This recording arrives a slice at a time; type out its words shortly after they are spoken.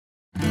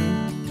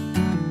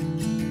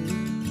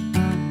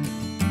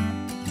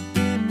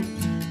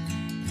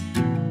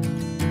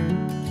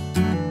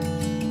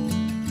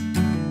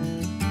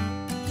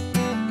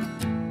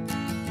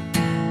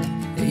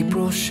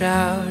April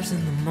showers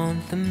in the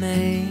month of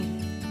May.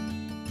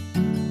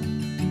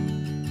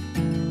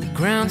 The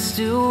ground's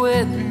still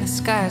wet and the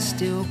sky's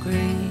still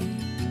gray,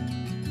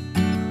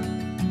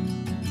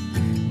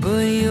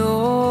 but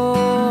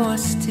you're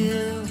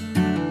still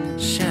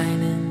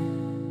shining.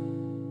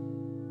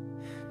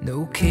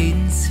 No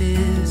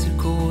cadences or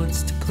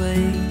chords to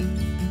play,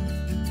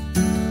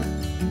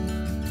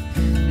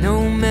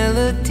 no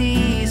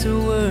melodies or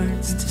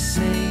words to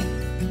say,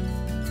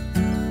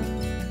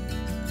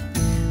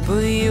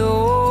 but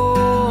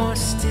you're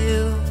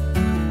still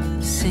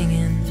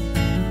singing,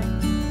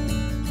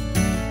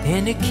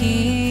 and it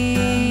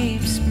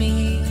keeps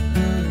me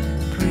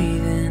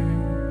breathing.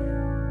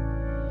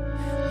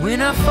 When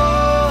I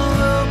fall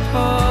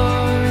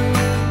apart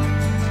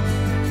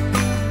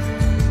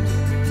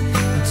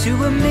into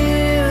a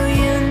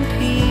million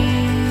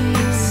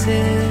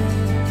pieces,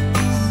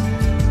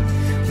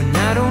 when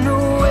I don't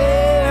know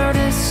where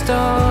to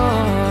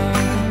start,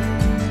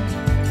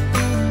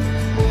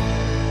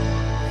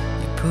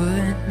 you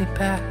put me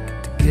back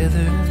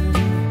together.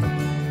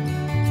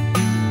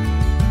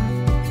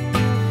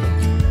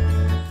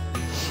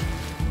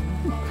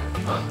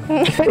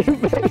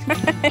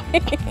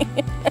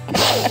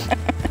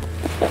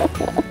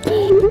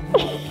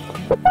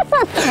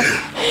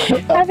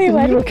 Happy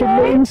wedding You look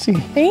day. amazing.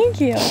 Thank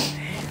you.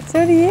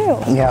 So do you.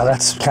 Yeah,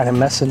 that's kind of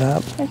messing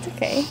up. That's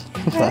okay.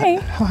 Hi.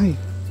 Hi.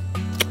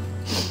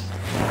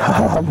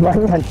 Oh,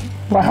 man. How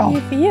Wow. do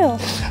you feel?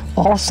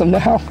 Awesome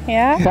now.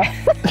 Yeah?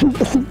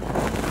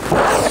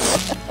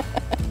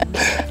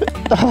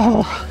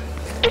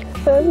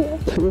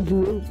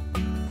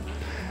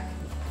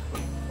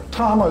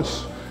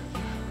 Thomas,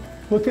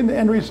 look into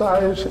Andrea's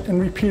eyes and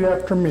repeat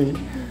after me.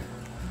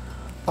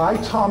 I,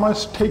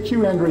 Thomas, take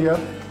you, Andrea,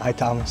 I,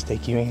 Thomas,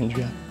 take you,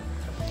 Andrea,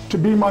 to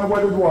be my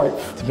wedded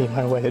wife, to be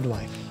my wedded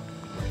wife,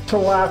 to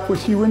laugh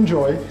with you in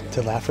joy,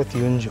 to laugh with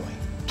you in joy,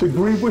 to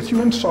grieve with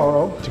you in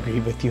sorrow, to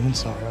grieve with you in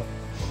sorrow,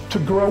 to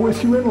grow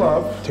with you in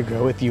love, to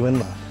grow with you in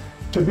love,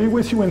 to be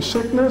with you in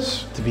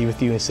sickness to be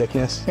with you in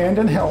sickness and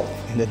in health,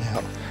 and in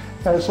health,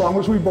 as long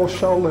as we both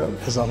shall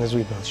live. as long as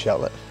we both shall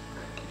live.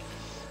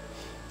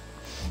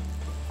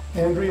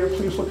 Andrea,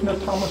 please look into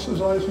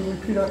Thomas's eyes and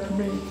repeat after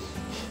me.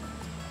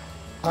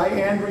 I,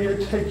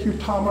 Andrea, take you,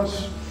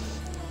 Thomas,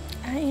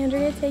 I,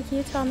 Andrea, take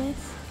you, Thomas,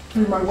 to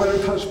be my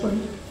wedded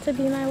husband, to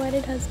be my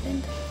wedded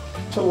husband,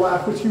 to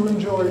laugh with you in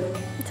joy,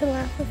 to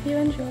laugh with you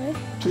in joy,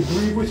 to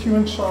grieve with you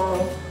in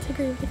sorrow, to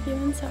grieve with you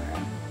in sorrow,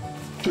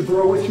 to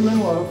grow with you in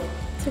love,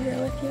 to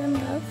grow with you in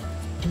love,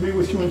 to be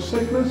with you in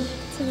sickness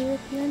to be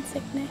with you in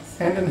sickness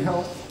and in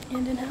health,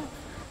 and in health,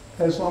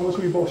 as long as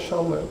we both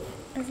shall live.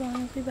 as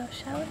long as we both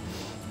shall live.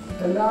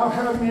 And now,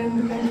 having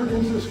entered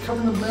into this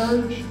covenant of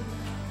marriage,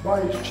 by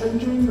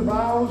exchanging the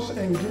vows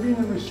and giving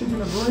and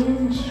receiving of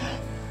rings,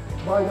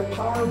 by the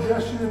power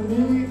vested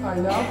in me, I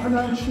now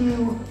pronounce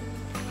you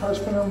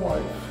husband and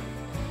wife.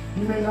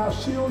 You may now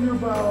seal your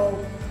vow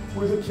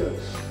with a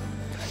kiss.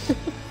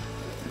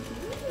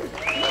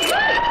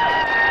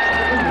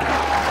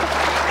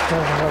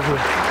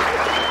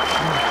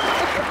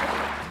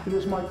 It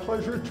is my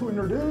pleasure to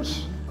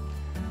introduce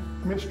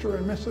Mr.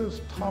 and Mrs.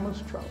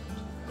 Thomas Trout.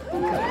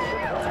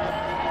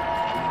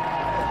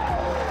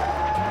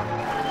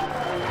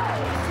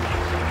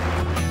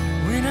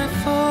 When I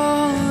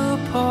fall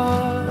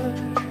apart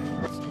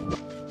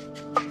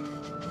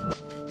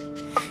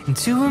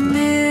into a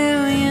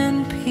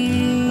million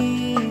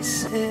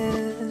pieces,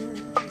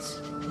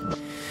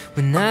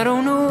 when I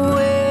don't know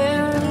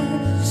where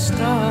to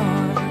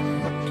start,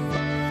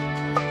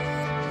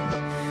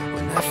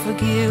 when I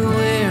forget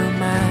where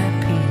my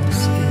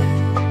peace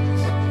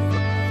is,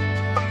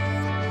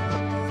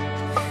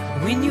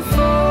 when you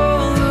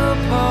fall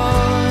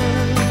apart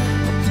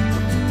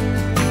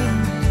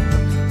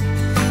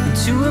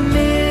into a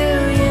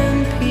million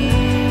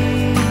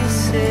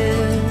pieces,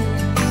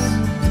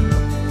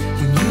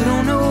 when you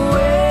don't know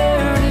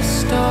where to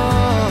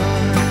start,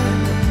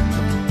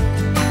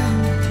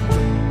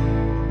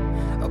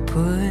 I'll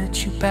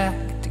put you back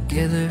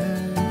together.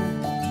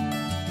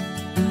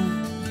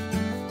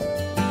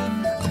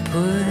 I'll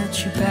put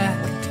you back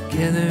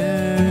together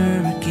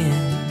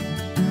again.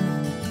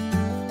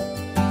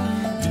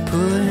 You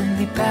put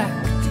me back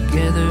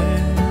together.